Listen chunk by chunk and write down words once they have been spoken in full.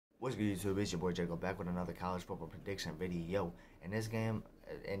What's good, YouTube? It's your boy Jacob back with another college football prediction video. In this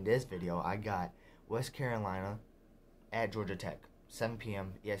video, I got West Carolina at Georgia Tech, 7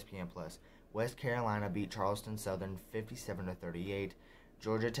 p.m. ESPN Plus. West Carolina beat Charleston Southern 57-38.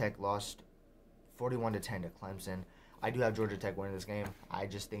 Georgia Tech lost 41-10 to Clemson. I do have Georgia Tech winning this game. I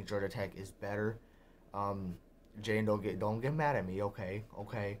just think Georgia Tech is better. Jane, don't get mad at me, okay?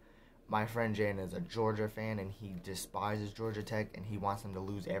 My friend Jane is a Georgia fan, and he despises Georgia Tech, and he wants them to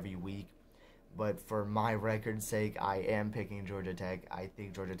lose every week. But for my record's sake, I am picking Georgia Tech. I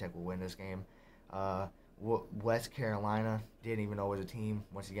think Georgia Tech will win this game. West Carolina didn't even know it was a team.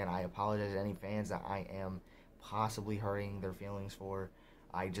 Once again, I apologize to any fans that I am possibly hurting their feelings for.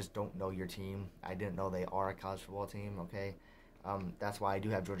 I just don't know your team. I didn't know they are a college football team, okay? That's why I do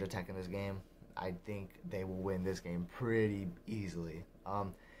have Georgia Tech in this game. I think they will win this game pretty easily.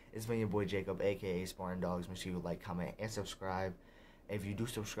 It's been your boy Jacob, a.k.a. Spartan Dogs. Make sure you like, comment, and subscribe. If you do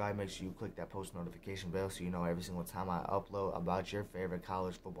subscribe, make sure you click that post notification bell so you know every single time I upload about your favorite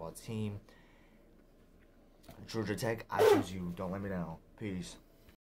college football team. Georgia Tech, I choose you. Don't let me down. Peace.